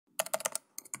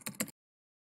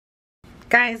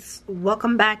Guys,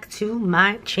 welcome back to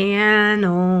my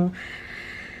channel.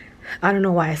 I don't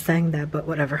know why I sang that, but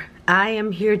whatever. I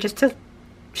am here just to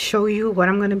show you what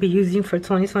I'm going to be using for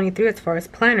 2023 as far as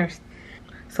planners.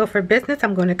 So for business,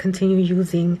 I'm going to continue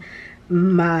using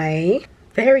my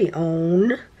very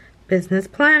own business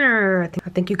planner. I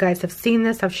think you guys have seen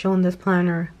this. I've shown this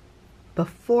planner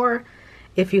before.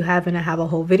 If you haven't, I have a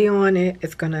whole video on it.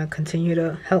 It's going to continue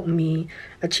to help me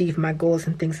achieve my goals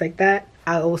and things like that.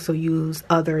 I also use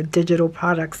other digital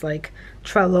products like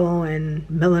Trello and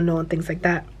Milano and things like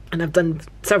that. And I've done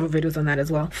several videos on that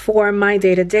as well. For my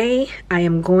day-to-day, I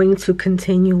am going to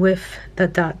continue with the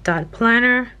dot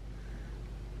planner.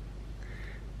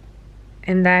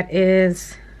 And that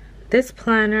is this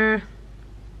planner.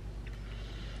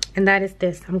 And that is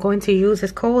this. I'm going to use,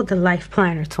 it's called the Life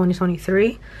Planner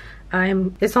 2023.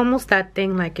 It's almost that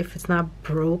thing like if it's not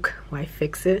broke, why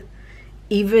fix it?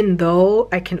 Even though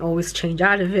I can always change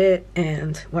out of it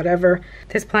and whatever.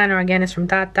 This planner again is from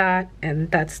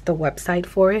and that's the website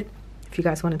for it if you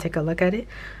guys want to take a look at it.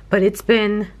 But it's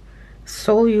been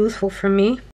so useful for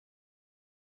me.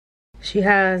 She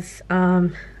has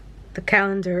the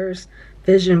calendars,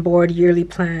 vision board, yearly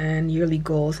plan, yearly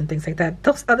goals and things like that.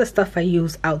 Those other stuff I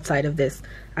use outside of this.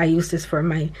 I use this for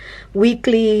my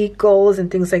weekly goals and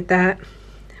things like that.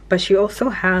 But she also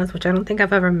has, which I don't think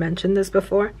I've ever mentioned this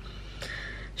before,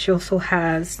 she also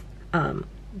has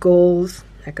goals,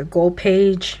 like a goal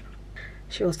page.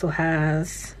 She also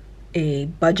has a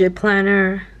budget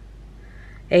planner,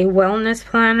 a wellness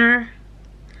planner,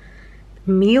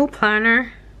 meal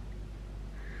planner,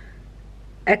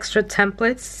 extra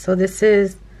templates. So this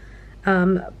is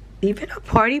even a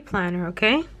party planner,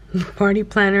 okay? Party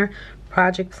planner,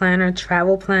 project planner,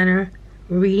 travel planner,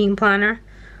 reading planner,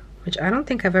 which I don't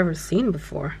think I've ever seen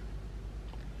before.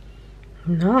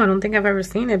 No, I don't think I've ever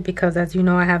seen it because, as you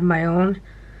know, I have my own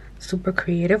super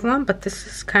creative one, but this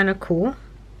is kind of cool.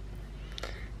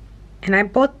 And I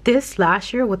bought this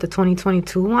last year with the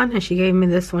 2022 one, and she gave me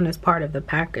this one as part of the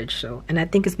package. So, and I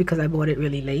think it's because I bought it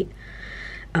really late.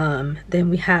 Then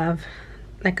we have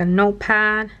like a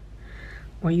notepad,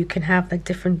 or you can have like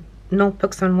different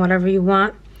notebooks on whatever you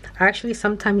want. I actually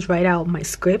sometimes write out my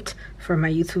script for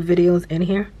my YouTube videos in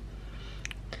here.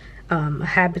 A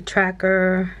habit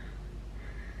tracker.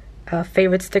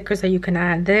 Favorite stickers that you can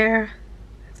add there.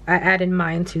 I added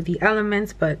mine to the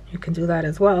elements, but you can do that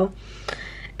as well.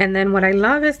 And then what I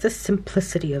love is the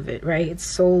simplicity of it, right? It's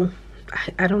so,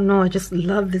 I don't know, I just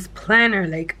love this planner.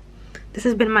 Like, this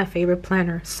has been my favorite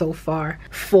planner so far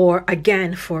for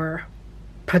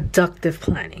productive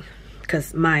planning,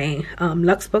 because my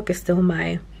Luxe book is still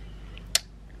my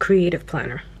creative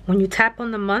planner. When you tap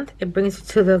on the month, it brings you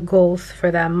to the goals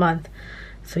for that month.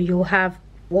 So you'll have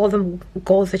all the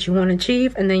goals that you want to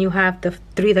achieve, and then you have the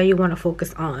 3 that you want to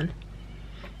focus on,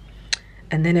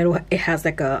 and then it has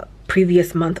like a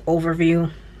previous month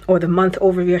overview, or the month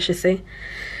overview I should say.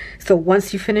 So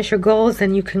once you finish your goals,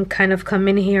 then you can kind of come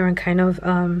in here and kind of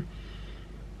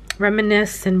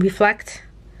reminisce and reflect.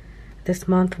 This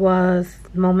month was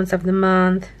moments of the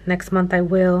month, next month I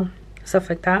will, stuff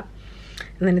like that.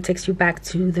 And then it takes you back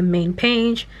to the main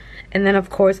page. And then of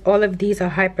course all of these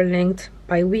are hyperlinked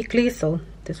bi-weekly, so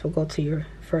this will go to your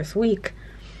first week.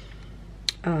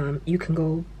 You can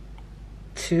go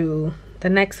to the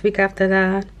next week after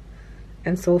that,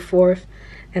 and so forth,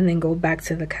 and then go back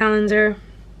to the calendar.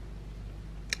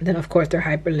 Then of course they're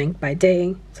hyperlinked by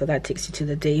day, so that takes you to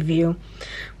the day view,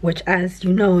 which, as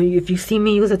you know, if you see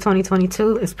me use a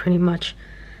 2022, is pretty much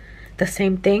the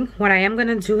same thing. What I am going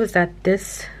to do is that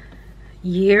this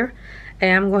year I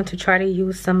am going to try to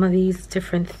use some of these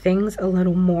different things a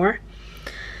little more.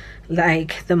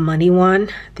 Like the money one,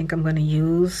 I think I'm gonna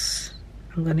use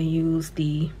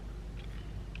the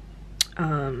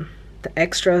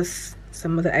extras,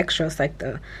 some of the extras, like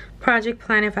the project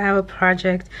plan if I have a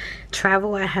project.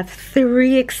 Travel, I have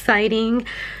 3 exciting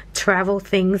travel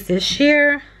things this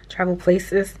year, travel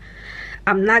places.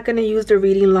 I'm not gonna use the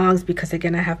reading logs because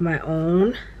again I have my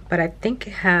own, but I think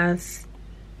it has,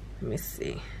 let me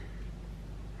see.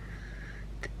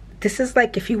 This is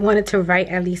like if you wanted to write,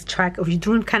 at least track, if you're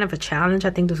doing kind of a challenge,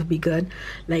 I think this would be good.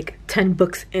 Like 10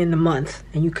 books in a month,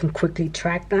 and you can quickly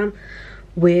track them.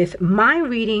 With my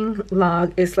reading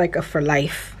log, it's like a for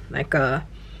life, like a,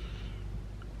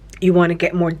 you want to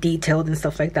get more detailed and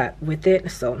stuff like that with it.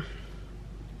 So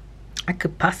I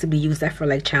could possibly use that for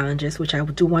like challenges, which I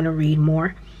do want to read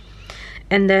more.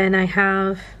 And then I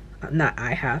have,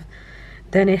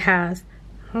 then it has,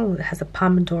 oh, it has a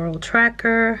Pomodoro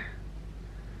tracker,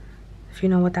 if you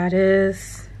know what that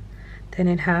is. Then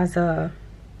it has my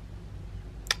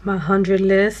 100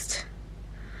 list,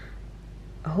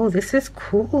 Oh, this is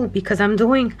cool because I'm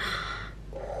going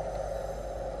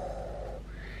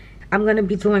to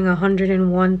be doing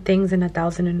 101 things in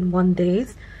 1001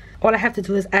 days. All I have to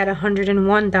do is add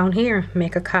 101 down here,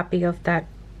 make a copy of that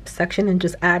section and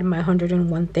just add my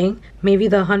 101 thing. Maybe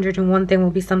the 101 thing will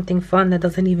be something fun that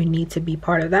doesn't even need to be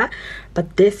part of that,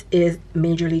 but this is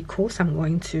majorly cool, so I'm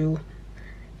going to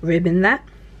ribbon that.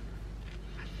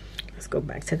 Let's go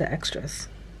back to the extras.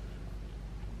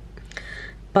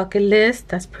 Bucket list,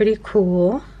 that's pretty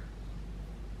cool.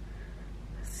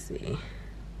 Let's see.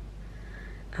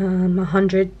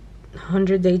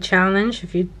 100-day challenge,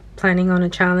 if you're planning on a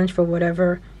challenge for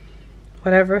whatever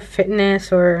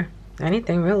fitness or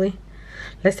anything really.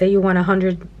 Let's say you want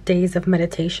 100 days of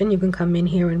meditation, you can come in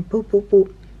here and boop boop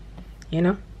boop, you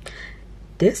know.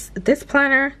 This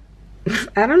planner,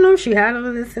 I don't know if she had all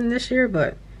of this in this year,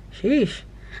 but sheesh,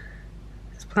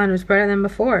 this planner is better than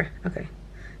before. Okay,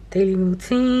 daily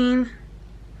routine,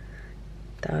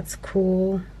 that's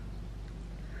cool.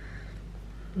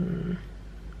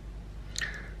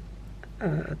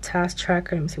 Task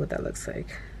tracker, let me see what that looks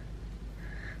like.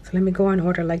 So let me go in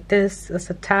order like this. That's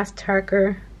a task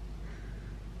tracker,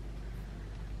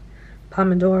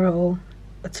 Pomodoro,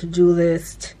 a to-do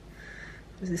list.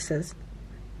 What this says.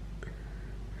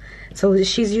 So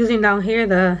she's using down here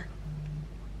the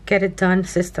get it done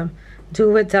system.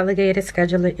 Do it, delegate it,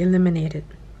 schedule it, eliminate it.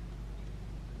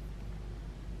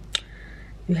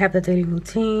 You have the daily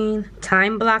routine,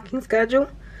 time blocking schedule.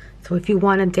 So if you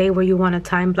want a day where you want to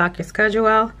time block your schedule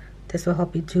out, this will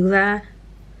help you do that.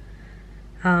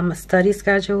 A study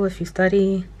schedule if you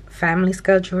study, family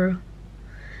schedule,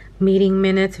 meeting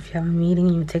minutes if you have a meeting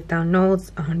and you take down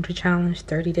notes, 100 challenge,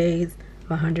 30 days,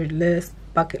 100 list,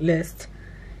 bucket list,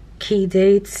 key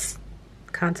dates,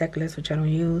 contact list, which I don't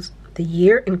use, the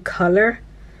year in color.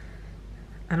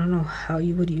 I don't know how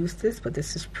you would use this, but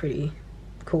this is pretty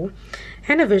cool.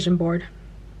 And a vision board,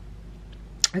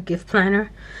 a gift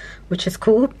planner, which is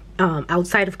cool.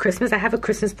 Outside of Christmas, I have a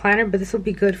Christmas planner, but this will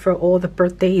be good for all the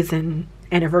birthdays and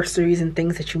anniversaries and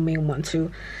things that you may want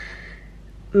to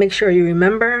make sure you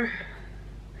remember.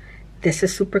 This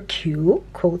is super cute,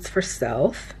 quotes for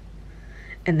self,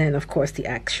 and then of course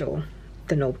the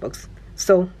notebooks.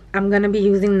 So I'm gonna be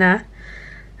using that.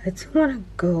 I do want to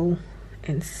go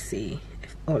and see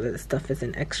if all of this stuff is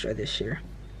an extra this year.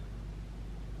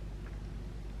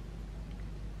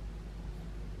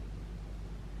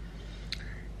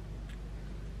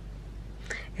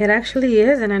 It actually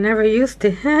is, and I never used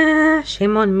it.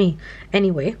 Shame on me.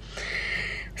 Anyway,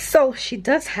 so she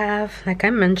does have, like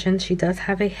I mentioned, she does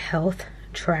have a health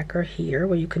tracker here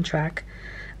where you can track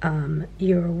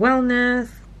your wellness.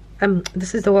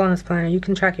 This is the wellness planner. You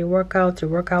can track your workouts, your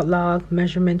workout log,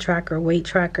 measurement tracker, weight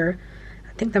tracker.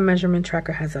 I think the measurement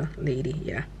tracker has a lady,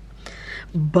 yeah.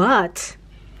 But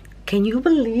can you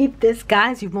believe this,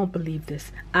 guys? You won't believe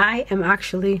this. I am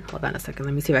actually, hold on a second,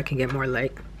 let me see if I can get more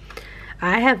light.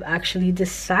 I have actually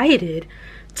decided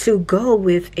to go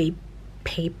with a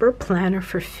paper planner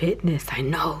for fitness. I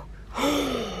know.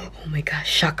 Oh my gosh,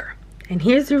 shocker. And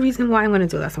here's the reason why I'm going to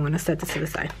do this. I'm going to set this to the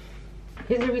side.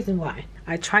 Here's the reason why.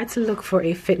 I tried to look for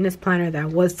a fitness planner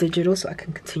that was digital so I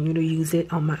can continue to use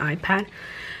it on my iPad,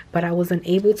 but I wasn't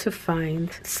able to find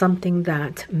something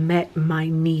that met my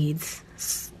needs.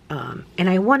 And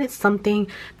I wanted something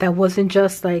that wasn't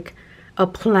just like a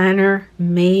planner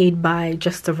made by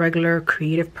just a regular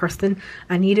creative person.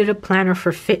 I needed a planner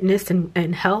for fitness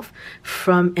and health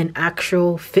from an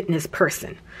actual fitness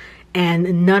person.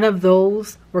 And none of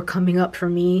those were coming up for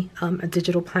me, a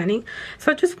digital planning.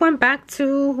 So I just went back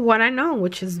to what I know,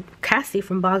 which is Cassie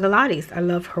from Bagalatis. I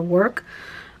love her work.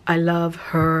 I love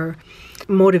her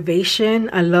motivation.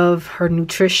 I love her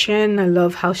nutrition. I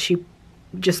love how she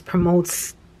just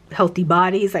promotes healthy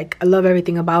bodies. Like, I love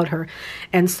everything about her.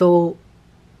 And so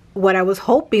what I was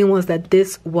hoping was that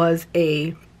this was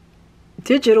a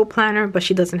digital planner, but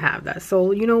she doesn't have that.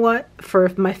 So you know what? For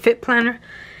my fit planner,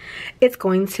 it's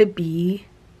going to be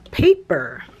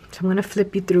paper. So I'm going to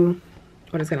flip you through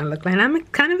what it's going to look like. And I'm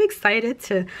kind of excited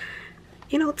to,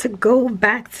 you know, to go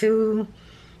back to,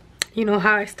 you know,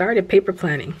 how I started paper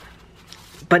planning,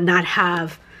 but not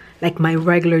have like my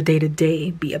regular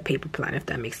day-to-day be a paper plan, if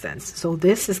that makes sense. So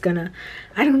this is gonna,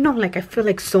 I don't know, like I feel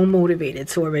like so motivated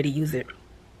to already use it.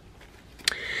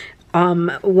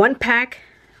 One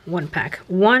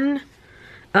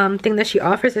thing that she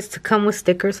offers is to come with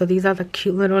stickers. So these are the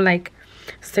cute little like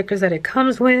stickers that it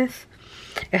comes with.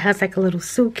 It has like a little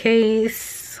suitcase.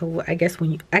 So I guess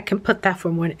when I can put that for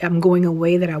when I'm going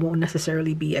away that I won't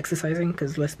necessarily be exercising,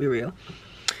 because let's be real.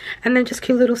 And then just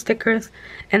cute little stickers.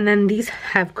 And then these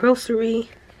have grocery.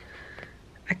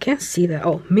 I can't see that.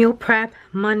 Oh, meal prep,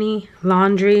 money,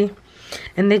 laundry,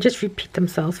 and they just repeat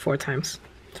themselves 4 times.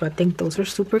 So I think those are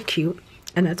super cute,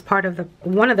 and that's part of the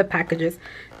one of the packages,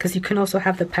 because you can also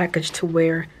have the package to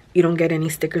where you don't get any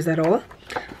stickers at all.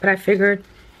 But I figured,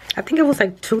 I think it was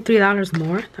like $2-3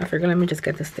 more. I figured let me just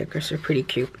get the stickers. They're pretty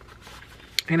cute,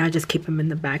 and I just keep them in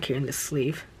the back here in the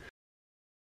sleeve.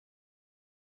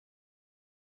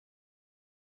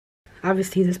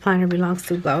 Obviously this planner belongs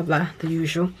to blah blah blah, the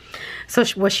usual. So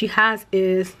what she has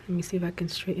is, let me see if I can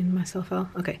straighten myself out.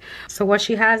 Okay, so what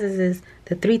she has is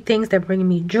the 3 things that bring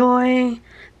me joy,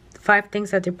 5 things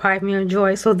that deprive me of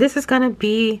joy. So this is gonna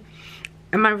be,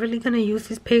 am I really gonna use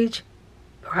this page?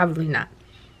 Probably not,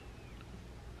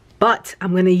 but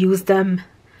I'm gonna use them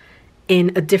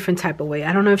in a different type of way.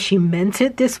 I don't know if she meant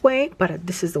it this way, but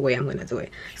this is the way I'm gonna do it.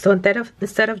 So instead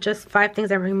of just 5 things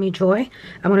that bring me joy,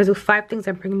 I'm gonna do 5 things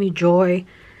that bring me joy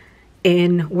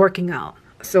in working out.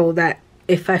 So that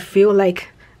if I feel like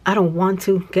I don't want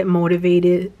to get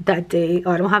motivated that day,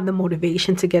 or I don't have the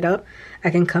motivation to get up,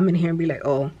 I can come in here and be like,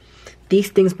 oh, these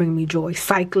things bring me joy.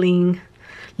 Cycling,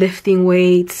 lifting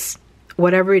weights,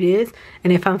 whatever it is.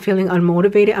 And if I'm feeling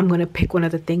unmotivated, I'm gonna pick one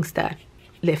of the things that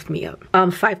lift me up.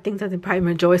 5 things that deprive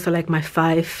me of joy. So like my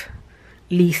 5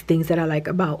 least things that I like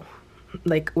about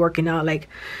like working out. Like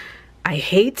I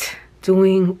hate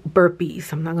doing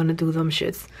burpees. I'm not gonna do them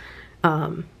shits.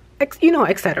 You know,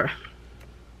 etc.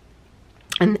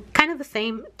 And kind of the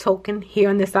same token here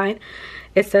on this side,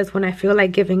 it says when I feel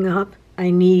like giving up,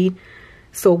 I need,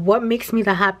 so what makes me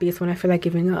the happiest when I feel like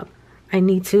giving up? I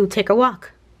need to take a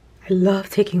walk. I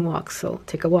love taking walks, so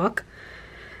take a walk.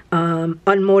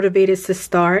 Unmotivated to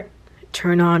start,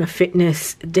 turn on a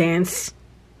fitness dance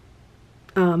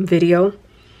video.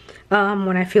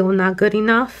 When I feel not good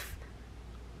enough,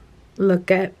 look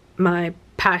at my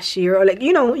past year, or like,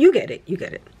 you know, you get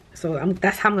it. So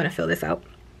that's how I'm gonna fill this out.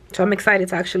 So I'm excited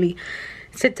to actually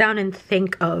sit down and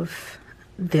think of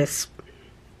this.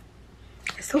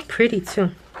 It's so pretty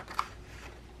too.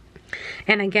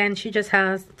 And again, she just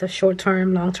has the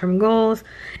short-term, long-term goals.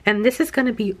 And this is going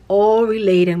to be all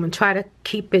related. I'm going to try to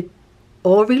keep it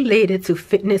all related to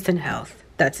fitness and health.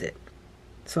 That's it.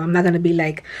 So I'm not going to be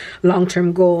like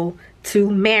long-term goal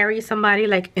to marry somebody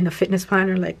like in a fitness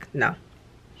planner. Like, no.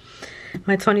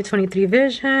 My 2023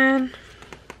 vision.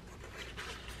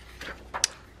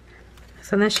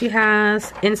 So then she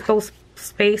has inspo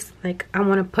space. Like, I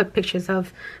want to put pictures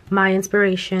of my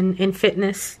inspiration in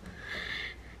fitness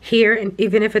here, and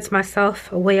even if it's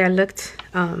myself, a way I looked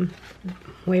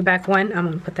way back when, I'm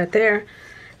gonna put that there.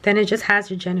 Then it just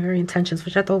has your January intentions,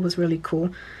 which I thought was really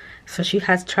cool. So she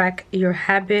has track your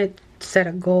habit, set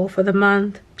a goal for the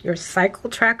month, your cycle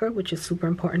tracker, which is super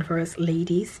important for us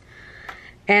ladies,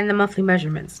 and the monthly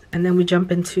measurements. And then we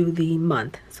jump into the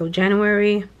month. So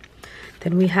January,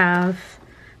 then we have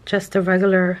just a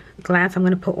regular glance. I'm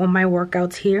gonna put all my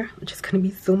workouts here, which is gonna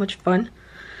be so much fun.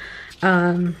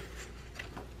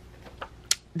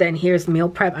 Then here's meal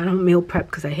prep. I don't meal prep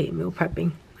because I hate meal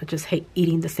prepping. I just hate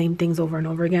eating the same things over and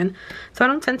over again. So I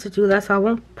don't tend to do that. So I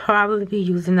won't probably be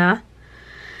using that.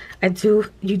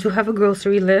 You do have a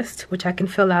grocery list, which I can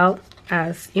fill out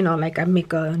as, you know, like I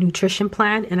make a nutrition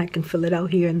plan and I can fill it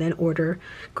out here and then order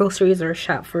groceries or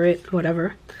shop for it,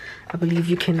 whatever. I believe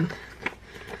you can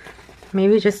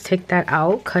maybe just take that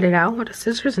out, cut it out with the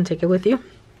scissors and take it with you.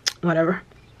 Whatever.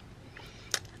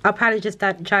 I'll probably just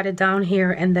jot it down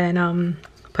here and then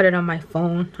put it on my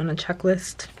phone on a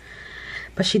checklist.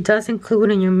 But she does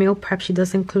include in your meal prep, she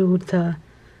does include the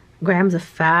grams of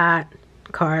fat,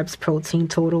 carbs, protein,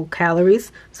 total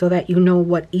calories, so that you know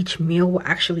what each meal will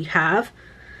actually have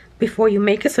before you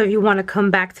make it. So if you want to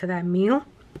come back to that meal,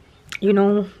 you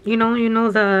know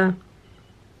the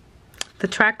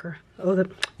tracker, or the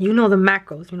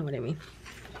macros, you know what I mean.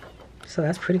 So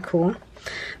that's pretty cool.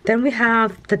 Then we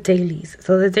have the dailies.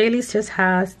 So the dailies just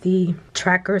has the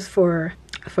trackers for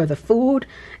the food.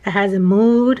 It has a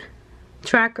mood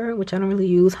tracker, which I don't really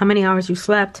use, how many hours you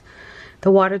slept,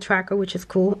 the water tracker, which is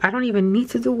cool. I don't even need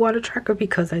to do water tracker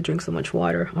because I drink so much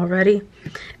water already.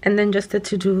 And then just the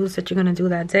to-dos that you're gonna do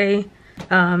that day.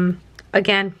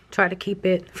 Again, try to keep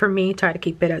it, for me, try to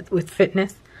keep it with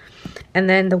fitness. And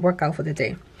then the workout for the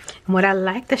day. And what I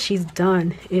like that she's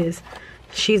done is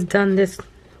she's done this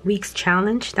week's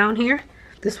challenge down here.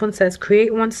 This one says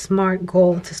create one smart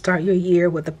goal to start your year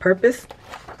with a purpose.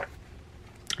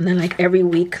 And then like every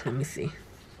week, let me see.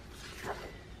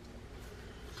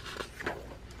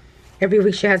 Every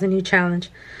week she has a new challenge.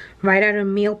 Write out a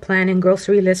meal plan and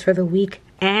grocery list for the week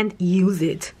and use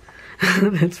it.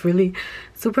 That's really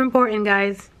super important,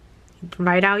 guys.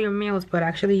 Write out your meals, but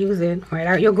actually use it. Write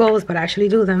out your goals, but actually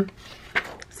do them.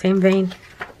 same vein.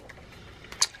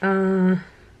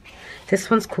 This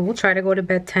one's cool. Try to go to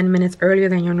bed 10 minutes earlier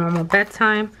than your normal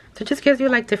bedtime. So it just gives you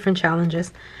like different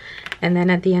challenges. And then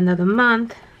at the end of the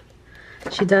month,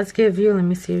 she does give you, let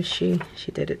me see if she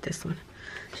did it this one.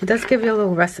 She does give you a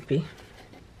little recipe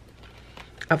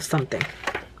of something.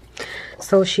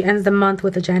 So she ends the month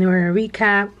with a January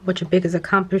recap, what your biggest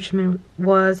accomplishment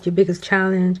was, your biggest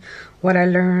challenge, what I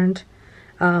learned,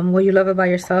 what you love about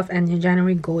yourself, and your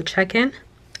January goal check-in.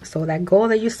 So that goal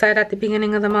that you set at the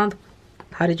beginning of the month,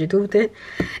 how did you do with it?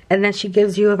 And then she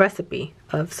gives you a recipe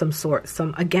of some sort,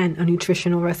 again, a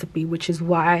nutritional recipe, which is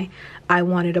why I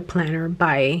wanted a planner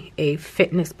by a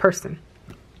fitness person,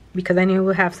 because I knew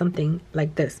we'll have something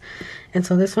like this. And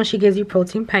so this one, she gives you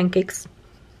protein pancakes,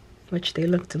 which they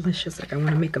look delicious. Like I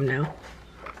want to make them now.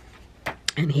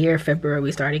 And here, February,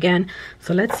 we start again.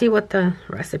 So let's see what the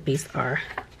recipes are.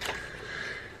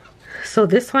 So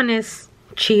this one is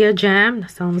chia jam.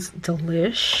 That sounds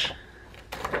delish.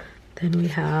 Then we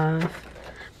have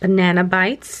banana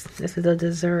bites. This is a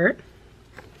dessert.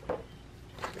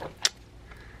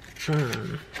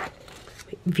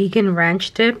 Vegan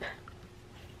ranch dip.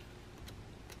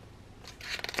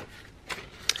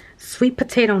 Sweet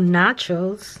potato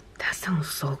nachos. That sounds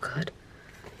so good.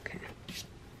 Okay.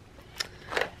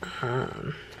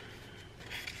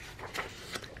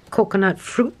 Coconut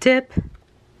fruit dip.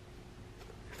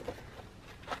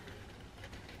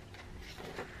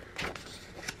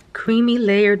 Creamy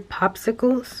layered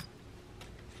popsicles.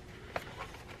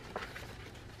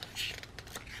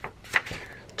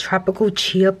 Tropical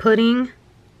chia pudding.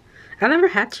 I never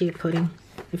had chia pudding.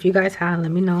 If you guys have,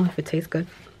 let me know if it tastes good.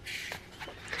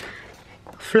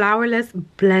 Flourless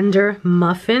blender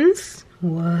muffins.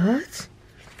 What?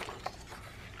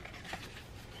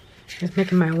 Just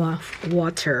making my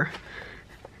water.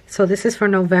 So this is for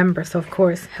November. So of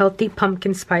course, healthy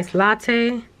pumpkin spice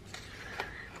latte.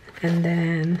 And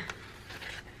then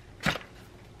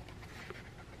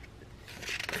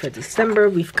for December,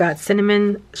 we've got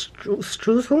cinnamon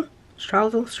streusel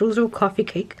coffee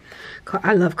cake.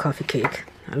 I love coffee cake.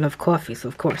 I love coffee, so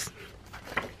of course.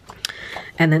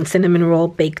 And then cinnamon roll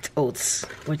baked oats,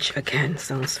 which again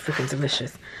sounds freaking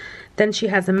delicious. Then she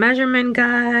has a measurement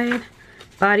guide,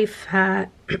 body fat,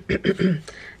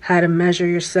 how to measure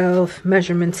yourself,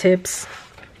 measurement tips.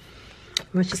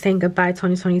 When she's saying goodbye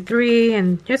 2023,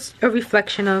 and just a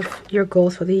reflection of your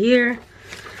goals for the year,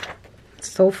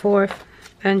 so forth,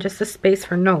 and just a space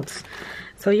for notes.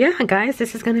 So yeah, guys,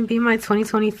 this is gonna be my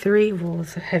 2023. Well,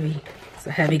 it's a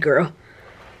heavy girl.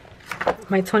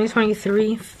 My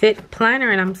 2023 fit planner,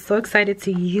 and I'm so excited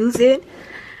to use it.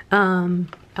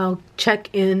 I'll check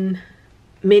in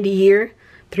mid-year,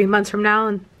 3 months from now,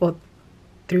 and well,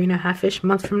 3.5-ish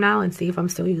months from now, and see if I'm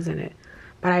still using it.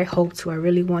 But I hope to. I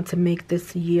really want to make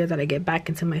this year that I get back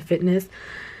into my fitness.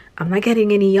 I'm not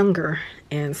getting any younger,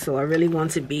 and so I really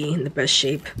want to be in the best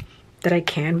shape that I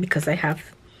can, because I can,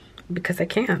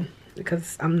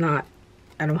 because I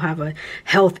don't have a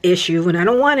health issue, and I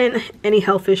don't want any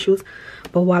health issues.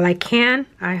 But while I can,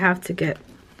 I have to get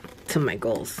to my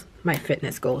goals, my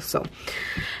fitness goals. So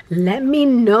let me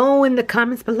know in the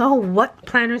comments below what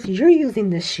planners you're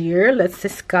using this year. Let's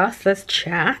discuss, let's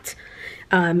chat.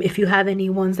 If you have any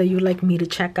ones that you'd like me to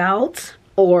check out,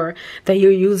 or that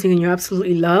you're using and you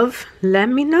absolutely love, let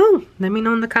me know. Let me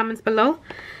know in the comments below,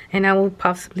 and I will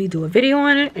possibly do a video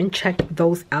on it and check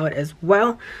those out as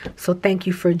well. So thank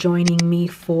you for joining me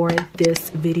for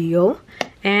this video,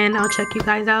 and I'll check you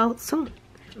guys out soon.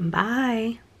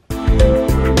 Bye.